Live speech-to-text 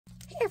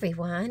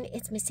everyone,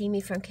 it's Miss Amy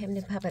from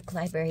Camden Public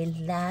Library.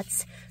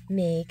 Let's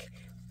make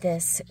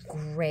this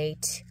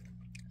great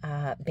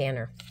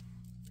banner.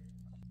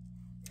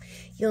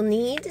 You'll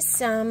need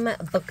some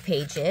book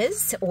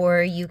pages,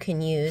 or you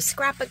can use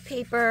scrapbook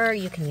paper,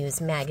 you can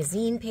use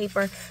magazine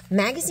paper.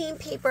 Magazine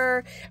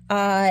paper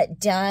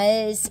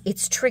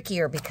it's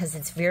trickier because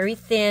it's very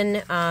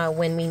thin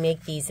when we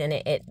make these, and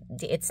it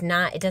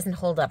doesn't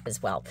hold up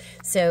as well.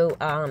 So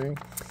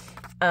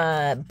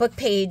book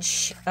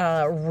page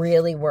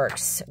really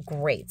works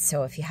great.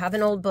 So if you have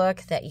an old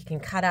book that you can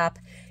cut up,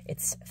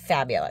 it's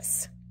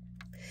fabulous.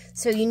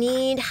 So you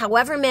need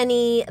however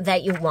many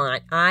that you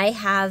want. I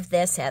have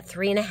this at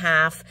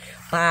 3.5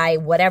 by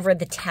whatever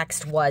the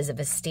text was of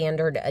a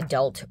standard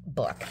adult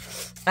book.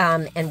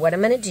 And what I'm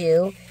going to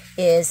do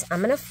is I'm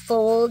going to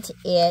fold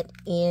it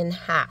in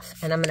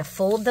half. And I'm going to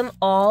fold them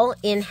all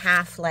in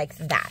half like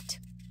that.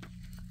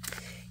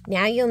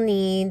 Now you'll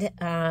need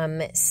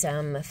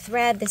some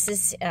thread. This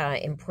is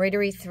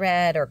embroidery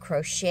thread or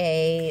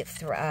crochet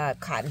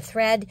cotton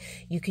thread.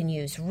 You can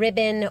use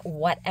ribbon,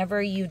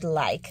 whatever you'd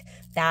like.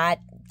 That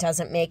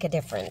doesn't make a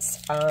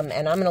difference.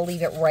 And I'm going to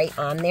leave it right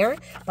on there.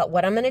 But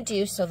what I'm going to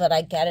do so that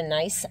I get a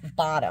nice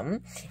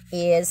bottom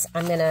is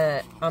I'm going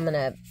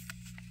to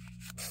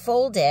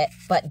fold it,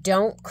 but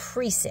don't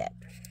crease it.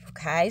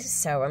 Okay,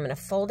 so I'm going to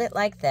fold it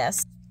like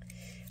this.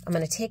 I'm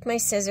going to take my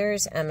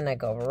scissors. I'm going to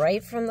go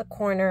right from the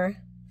corner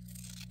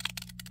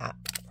up.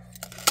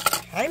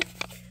 Okay,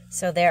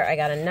 so there I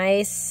got a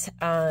nice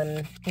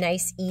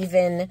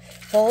even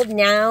fold.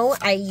 Now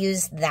I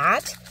use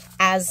that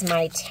as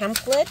my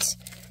template.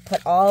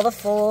 Put all the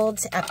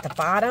folds at the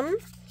bottom.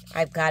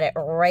 I've got it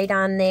right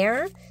on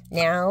there.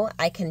 Now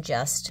I can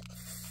just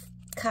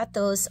cut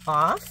those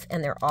off,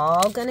 and they're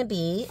all going to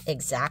be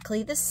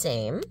exactly the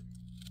same.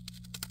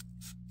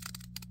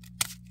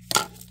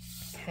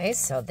 Okay,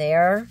 so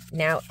there.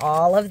 Now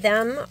all of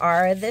them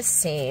are the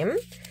same,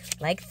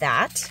 like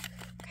that.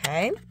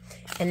 Okay,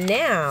 and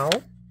now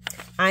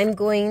I'm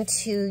going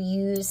to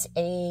use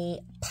a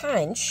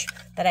punch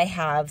that I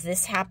have.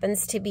 This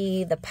happens to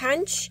be the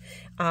punch.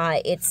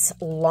 It's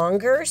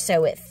longer,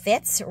 so it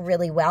fits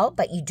really well,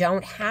 but you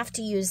don't have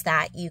to use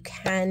that. You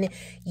can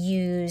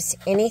use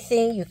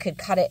anything. You could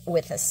cut it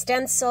with a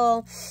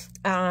stencil,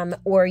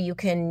 or you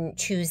can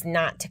choose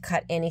not to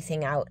cut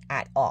anything out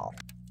at all.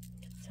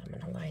 So I'm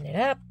going to line it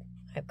up.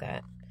 I've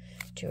got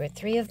 2 or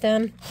 3 of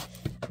them.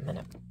 I'm going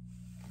to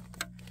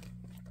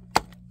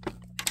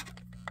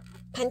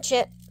punch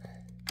it.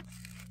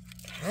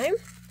 Okay.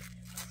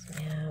 So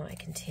now I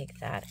can take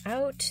that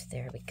out.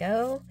 There we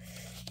go.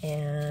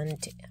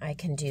 And I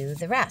can do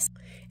the rest.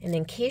 And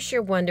in case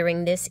you're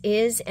wondering, this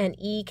is an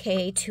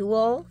EK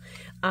tool,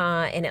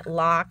 and it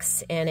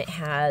locks, and it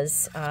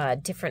has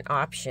different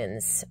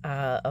options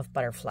of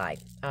butterfly,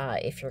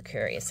 if you're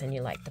curious and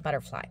you like the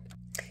butterfly.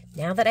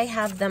 Now that I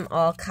have them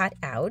all cut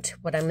out,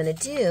 what I'm going to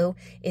do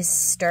is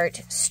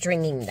start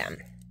stringing them.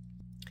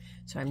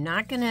 So I'm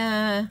going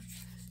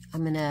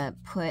to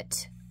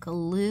put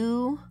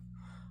glue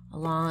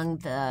along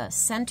the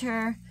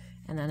center,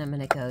 and then I'm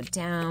going to go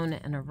down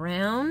and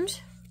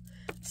around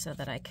so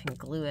that I can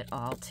glue it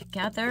all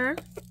together.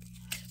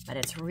 But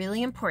it's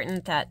really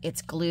important that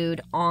it's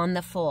glued on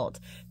the fold.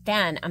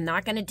 Then I'm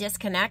not going to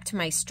disconnect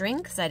my string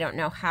because I don't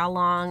know how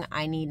long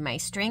I need my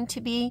string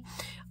to be.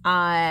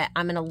 I'm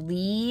going to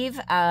leave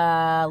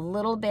a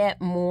little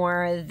bit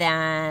more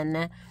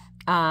than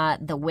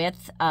the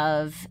width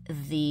of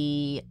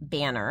the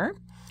banner.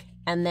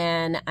 And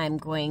then I'm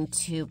going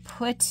to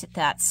put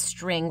that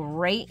string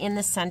right in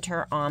the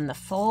center on the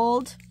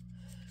fold,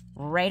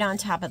 right on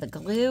top of the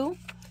glue,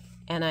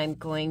 and I'm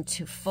going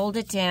to fold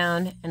it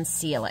down and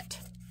seal it.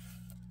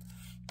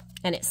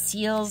 And it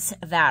seals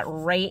that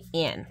right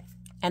in.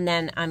 And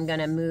then I'm going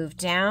to move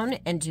down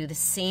and do the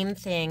same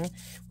thing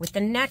with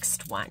the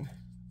next one.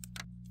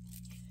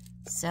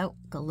 So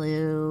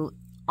glue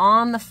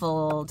on the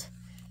fold,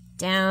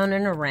 down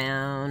and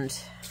around.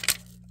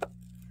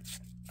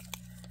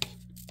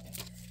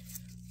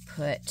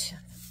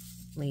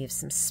 Leave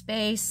some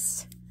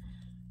space,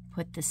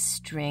 put the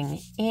string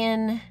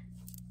in,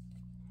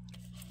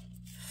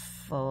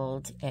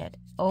 fold it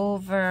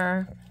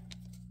over,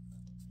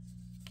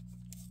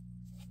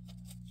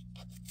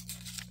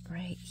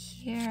 right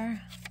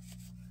here,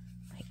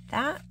 like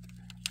that,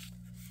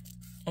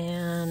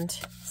 and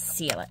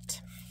seal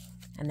it.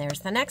 And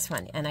there's the next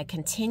one. And I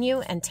continue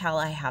until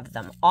I have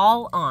them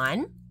all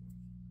on.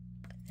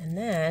 And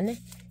then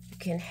you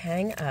can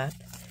hang up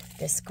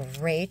this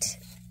great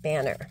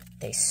banner.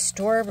 They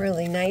store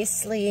really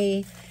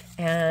nicely,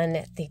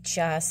 and they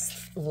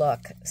just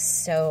look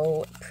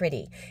so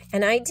pretty.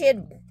 And I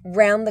did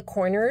round the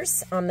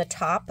corners on the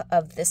top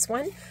of this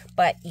one,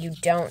 but you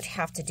don't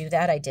have to do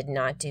that. I did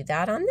not do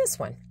that on this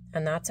one,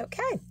 and that's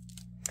okay.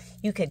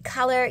 You could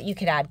color, you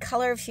could add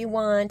color if you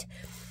want.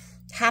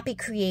 Happy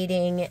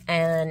creating,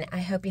 and I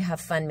hope you have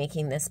fun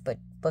making this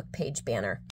book page banner.